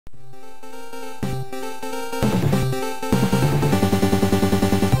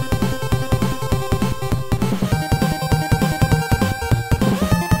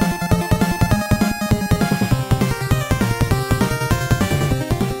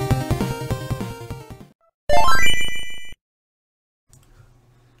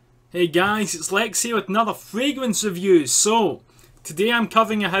Hey guys, it's Lex here with another fragrance review. So, today I'm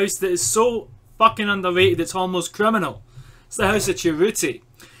covering a house that is so fucking underrated it's almost criminal. It's the house of Cerruti.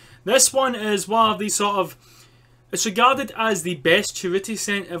 This one is one of these it's regarded as the best Cerruti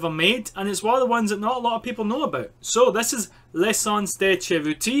scent ever made, and it's one of the ones that not a lot of people know about. So this is L'Essence de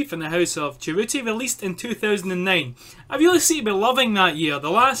Cerruti from the house of Cerruti, released in 2009. I really seem to be loving that year.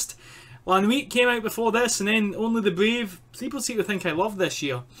 The last one week came out before this, and then Only the Brave. People seem to think I love this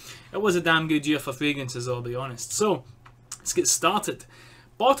year. It was a damn good year for fragrances, I'll be honest. So, let's get started.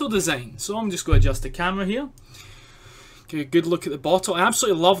 Bottle design. So I'm just going to adjust the camera here. Give a good look at the bottle. I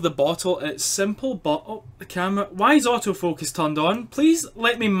absolutely love the bottle. It's simple, but... Oh, the camera. Why is autofocus turned on? Please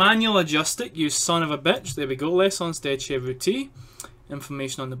let me manual adjust it, you son of a bitch. There we go. L'Essence de Cerruti.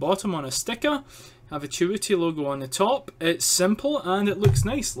 Information on the bottom on a sticker. Have a Cerruti logo on the top. It's simple and it looks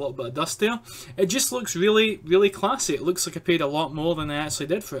nice. A little bit of dust there. It just looks really, really classy. It looks like I paid a lot more than I actually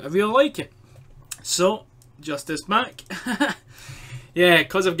did for it. I really like it. So, adjust this back. Yeah,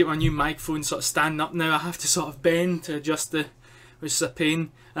 because I've got my new microphone sort of standing up now, I have to sort of bend to adjust the, which is a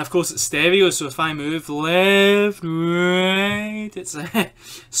pain. And of course it's stereo, so if I move left, right, it's a...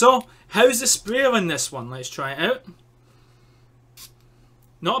 So, how's the sprayer in this one? Let's try it out.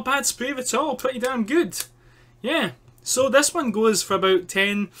 Not a bad sprayer at all, pretty damn good. Yeah, so this one goes for about about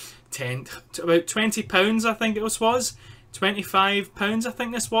 £20 I think it was. £25 I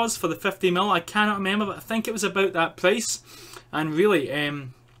think this was for the 50ml, I cannot remember, but I think it was about that price. And really,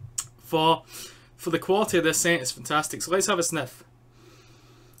 for the quality of this scent, it's fantastic. So let's have a sniff.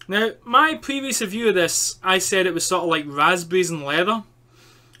 Now, my previous review of this, I said it was sort of like raspberries and leather.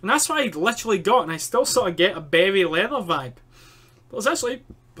 And that's what I literally got, and I still sort of get a berry leather vibe. But it's actually,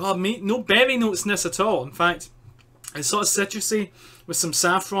 pardon me, no berry notes in this at all. In fact, it's sort of citrusy with some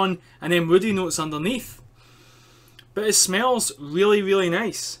saffron and then woody notes underneath. But it smells really, really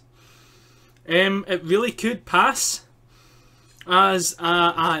nice. It really could pass as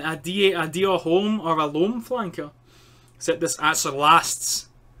a Dior Homme or a L'Homme flanker, except this actually lasts.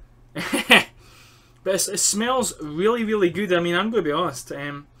 But it smells really, really good. I mean, I'm going to be honest.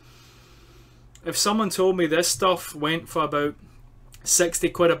 If someone told me this stuff went for about 60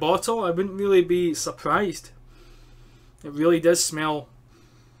 quid a bottle, I wouldn't really be surprised. It really does smell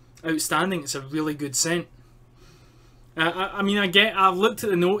outstanding. It's a really good scent. I mean, I've looked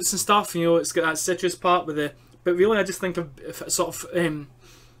at the notes and stuff. You know, it's got that citrus part with the. But really, I just think of sort of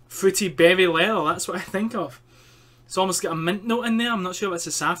fruity berry leather. That's what I think of. It's almost got a mint note in there. I'm not sure if it's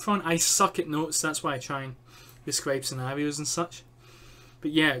a saffron. I suck at notes. That's why I try and describe scenarios and such.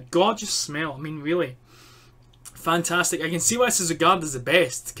 But yeah, gorgeous smell. I mean, really fantastic. I can see why this is regarded as the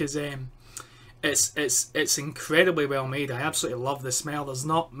best, because it's incredibly well made. I absolutely love the smell. There's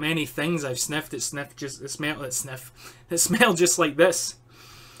not many things I've sniffed that smell just like this.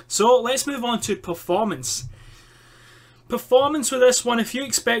 So let's move on to performance. Performance with this one, if you're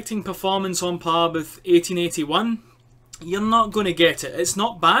expecting performance on par with 1881, you're not going to get it. It's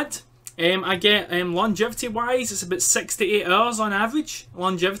not bad. I get longevity wise, it's about 6 to 8 hours on average,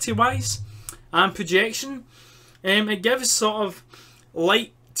 longevity wise. And projection, it gives sort of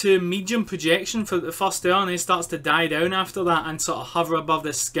light to medium projection for the first hour, and then it starts to die down after that and sort of hover above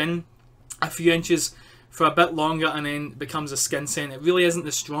the skin a few inches for a bit longer, and then becomes a skin scent. It really isn't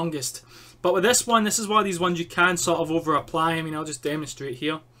the strongest. But with this one, this is one of these ones you can sort of over apply. I mean, I'll just demonstrate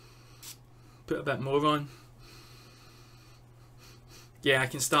here. Put a bit more on. Yeah, I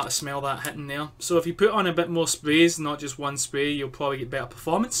can start to smell that hitting there. So if you put on a bit more sprays, not just one spray, you'll probably get better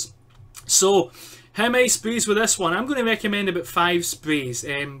performance. So, how many sprays with this one? I'm going to recommend about 5 sprays,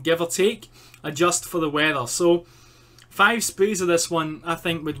 give or take, adjust for the weather. So, 5 sprays of this one I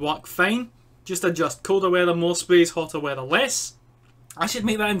think would work fine. Just adjust. Colder weather, more sprays. Hotter weather, less. I should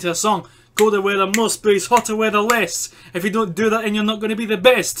make that into a song. Colder weather, more sprays. Hotter weather, less. If you don't do that, then you're not going to be the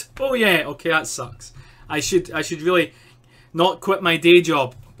best. Oh yeah, okay, that sucks. I should really not quit my day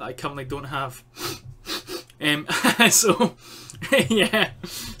job that I currently don't have. So yeah.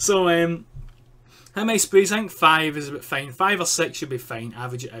 So how many sprays? I think 5 is about fine. 5 or 6 should be fine.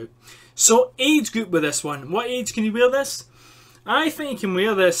 Average it out. So age group with this one. What age can you wear this? I think you can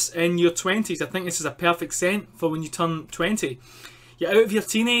wear this in your 20s. I think this is a perfect scent for when you turn 20. You're out of your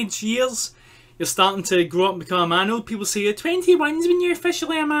teenage years. You're starting to grow up and become a man. Old people say you're 21's when you're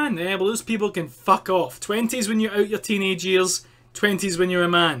officially a man. Yeah, well, those people can fuck off. 20s when you're out your teenage years. 20s when you're a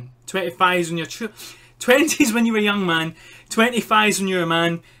man. 25s when you're 20s when you're a young man. 25s when you're a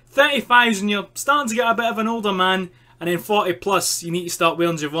man. 35s when you're starting to get a bit of an older man. And then 40 plus, you need to start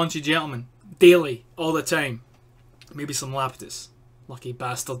wearing Givenchy Gentleman. Daily. All the time. Maybe some Laptus. Lucky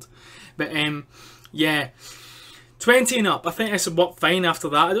bastard. But, yeah. 20 and up, I think this would work fine after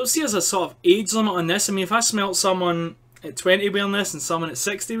that. I don't see as a sort of age limit on this. I mean, if I smelt someone at 20 wearing this and someone at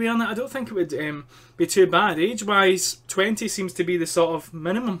 60 wearing it, I don't think it would be too bad. Age-wise, 20 seems to be the sort of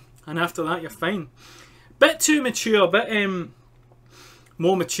minimum, and after that you're fine. Bit too mature, bit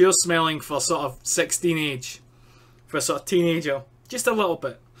more mature smelling for sort of 16 age, for a sort of teenager, just a little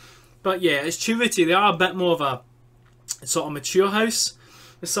bit. But yeah, it's Cerruti. They are a bit more of a sort of mature house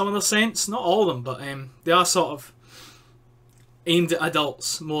with some of their scents. Not all of them, but they are sort of aimed at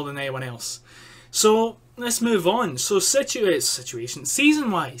adults more than anyone else. So let's move on. So situation,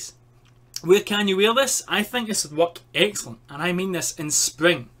 season-wise, where can you wear this? I think this would work excellent, and I mean this in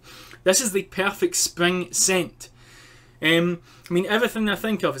spring. This is the perfect spring scent. I mean, everything I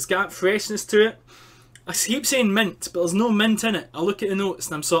think of has got freshness to it. I keep saying mint, but there's no mint in it. I look at the notes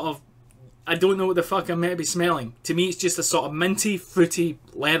and I'm sort of, I don't know what the fuck I'm meant to be smelling. To me, it's just a sort of minty, fruity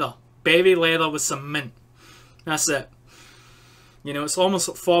leather. Berry leather with some mint. That's it. You know, it's almost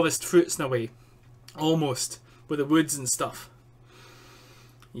like forest fruits in a way. Almost. With the woods and stuff.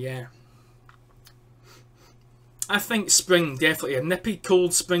 Yeah. I think spring, definitely. A nippy,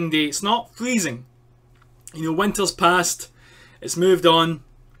 cold spring day. It's not freezing. You know, winter's past. It's moved on.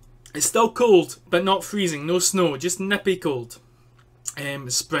 It's still cold, but not freezing. No snow. Just nippy cold.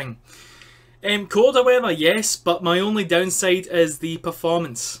 Spring. Colder weather, yes, but my only downside is the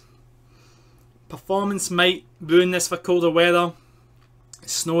performance. Performance might ruin this for colder weather.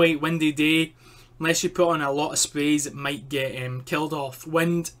 Snowy, windy day. Unless you put on a lot of sprays, it might get killed off.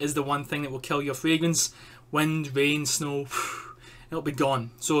 Wind is the one thing that will kill your fragrance. Wind, rain, snow, it'll be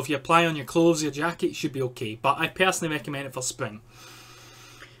gone. So if you apply on your clothes, your jacket, it should be okay. But I personally recommend it for spring.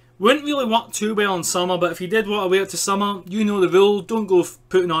 Wouldn't really work too well in summer, but if you did want to wear it to summer, you know the rule. Don't go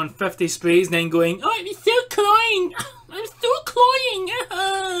putting on 50 sprays and then going, oh, I'm still cloying. I'm still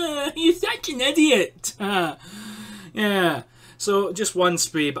cloying. You're such an idiot. Yeah. So just one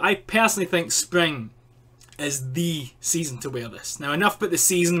spray, but I personally think spring is the season to wear this. Now enough about the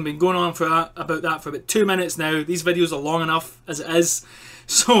season, I've been going on about that for about 2 minutes now. These videos are long enough as it is.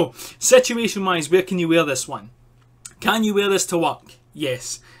 So, situation wise, where can you wear this one? Can you wear this to work?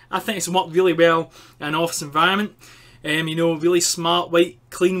 Yes. I think it's worked really well in an office environment. You know, really smart, white,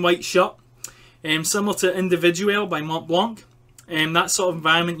 clean white shirt. Similar to Individuel by Mont Blanc. That sort of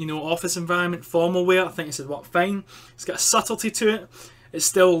environment, you know, office environment, formal wear, I think this would work fine. It's got a subtlety to it. It's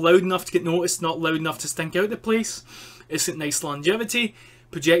still loud enough to get noticed, not loud enough to stink out the place. It's got nice longevity.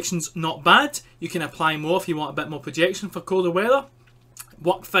 Projection's not bad. You can apply more if you want a bit more projection for colder weather.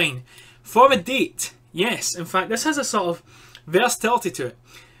 Work fine. For a date, yes. In fact, this has a sort of versatility to it.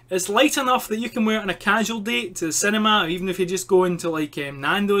 It's light enough that you can wear it on a casual date to the cinema, or even if you're just going to like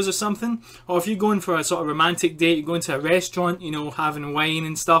Nando's or something. Or if you're going for a sort of romantic date, you're going to a restaurant, you know, having wine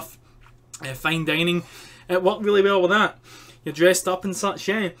and stuff, fine dining. It worked really well with that. You're dressed up and such,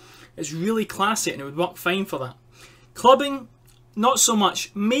 yeah. It's really classy and it would work fine for that. Clubbing, not so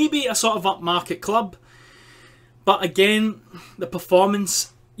much. Maybe a sort of upmarket club. But again, the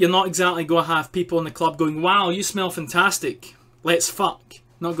performance, you're not exactly going to have people in the club going, wow, you smell fantastic, let's fuck.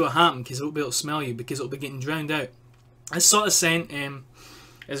 Not going to happen because it won't be able to smell you because it'll be getting drowned out. This sort of scent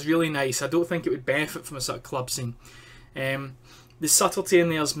is really nice. I don't think it would benefit from a sort of club scene. The subtlety in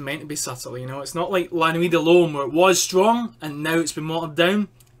there is meant to be subtle, you know. It's not like La Nuit de l'Homme where it was strong and now it's been watered down.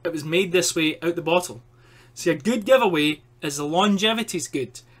 It was made this way out the bottle. See, a good giveaway is the longevity is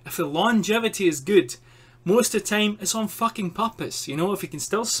good. If the longevity is good, most of the time it's on fucking purpose, you know. If you can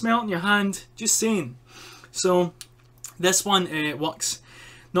still smell it in your hand, just saying. So this one works.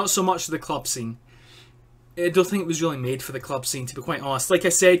 Not so much for the club scene. I don't think it was really made for the club scene, to be quite honest. Like I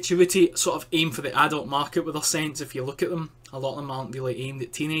said, Cerruti sort of aim for the adult market with their scents. If you look at them, a lot of them aren't really aimed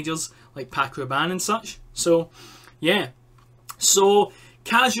at teenagers, like Pac Rabanne and such. So, yeah. So,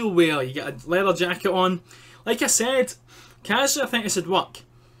 casual wear. You get a leather jacket on. Like I said, casual, I think this would work.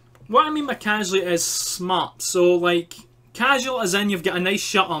 What I mean by casually is smart. So, like, casual as in you've got a nice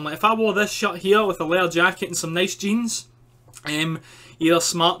shirt on. Like, if I wore this shirt here with a leather jacket and some nice jeans, either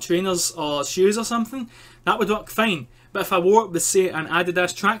smart trainers or shoes or something, that would work fine. But if I wore it with, say, an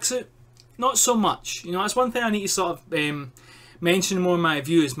Adidas tracksuit, not so much. You know, that's one thing I need to sort of mention more in my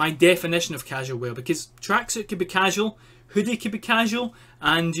reviews, my definition of casual wear, because tracksuit could be casual, hoodie could be casual,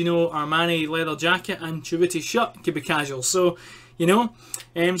 and, you know, Armani leather jacket and Cerruti shirt could be casual. So, you know,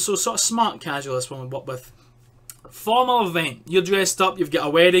 so sort of smart casual this one would work with. Formal event, you're dressed up, you've got a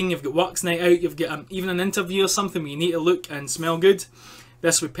wedding, you've got works night out, you've got even an interview or something where you need to look and smell good.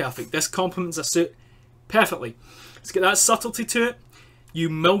 This would be perfect. This complements a suit perfectly. It's got that subtlety to it. You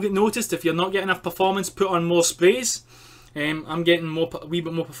will get noticed if you're not getting enough performance. Put on more sprays. I'm getting a wee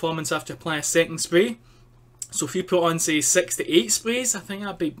bit more performance after applying a second spray. So if you put on, say, 6 to 8 sprays, I think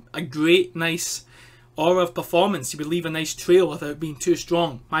that'd be a great, nice aura of performance. You would leave a nice trail without being too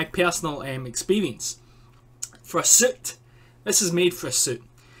strong. My personal experience. For a suit, this is made for a suit.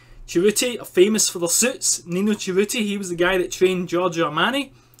 Cerruti are famous for their suits. Nino Cerruti, he was the guy that trained Giorgio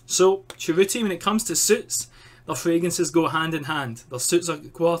Armani. So Cerruti, when it comes to suits, their fragrances go hand in hand. Their suits are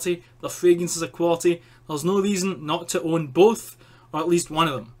quality, their fragrances are quality. There's no reason not to own both, or at least one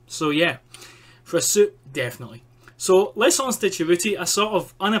of them. So yeah, for a suit, definitely. So let's on to Cerruti, a sort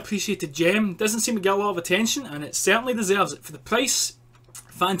of unappreciated gem. Doesn't seem to get a lot of attention, and it certainly deserves it. For the price,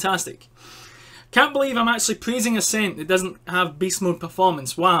 fantastic. Can't believe I'm actually praising a scent that doesn't have beast mode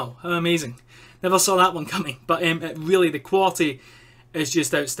performance. Wow, how amazing. Never saw that one coming. But it really, the quality is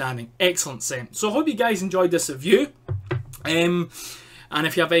just outstanding. Excellent scent. So I hope you guys enjoyed this review. And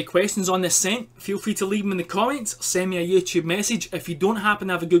if you have any questions on this scent, feel free to leave them in the comments. Or send me a YouTube message. If you don't happen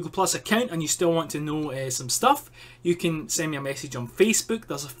to have a Google Plus account and you still want to know some stuff, you can send me a message on Facebook.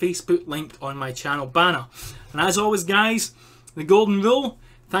 There's a Facebook link on my channel banner. And as always, guys, the golden rule.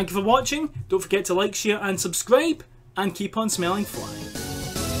 Thank you for watching. Don't forget to like, share and subscribe. And keep on smelling flying.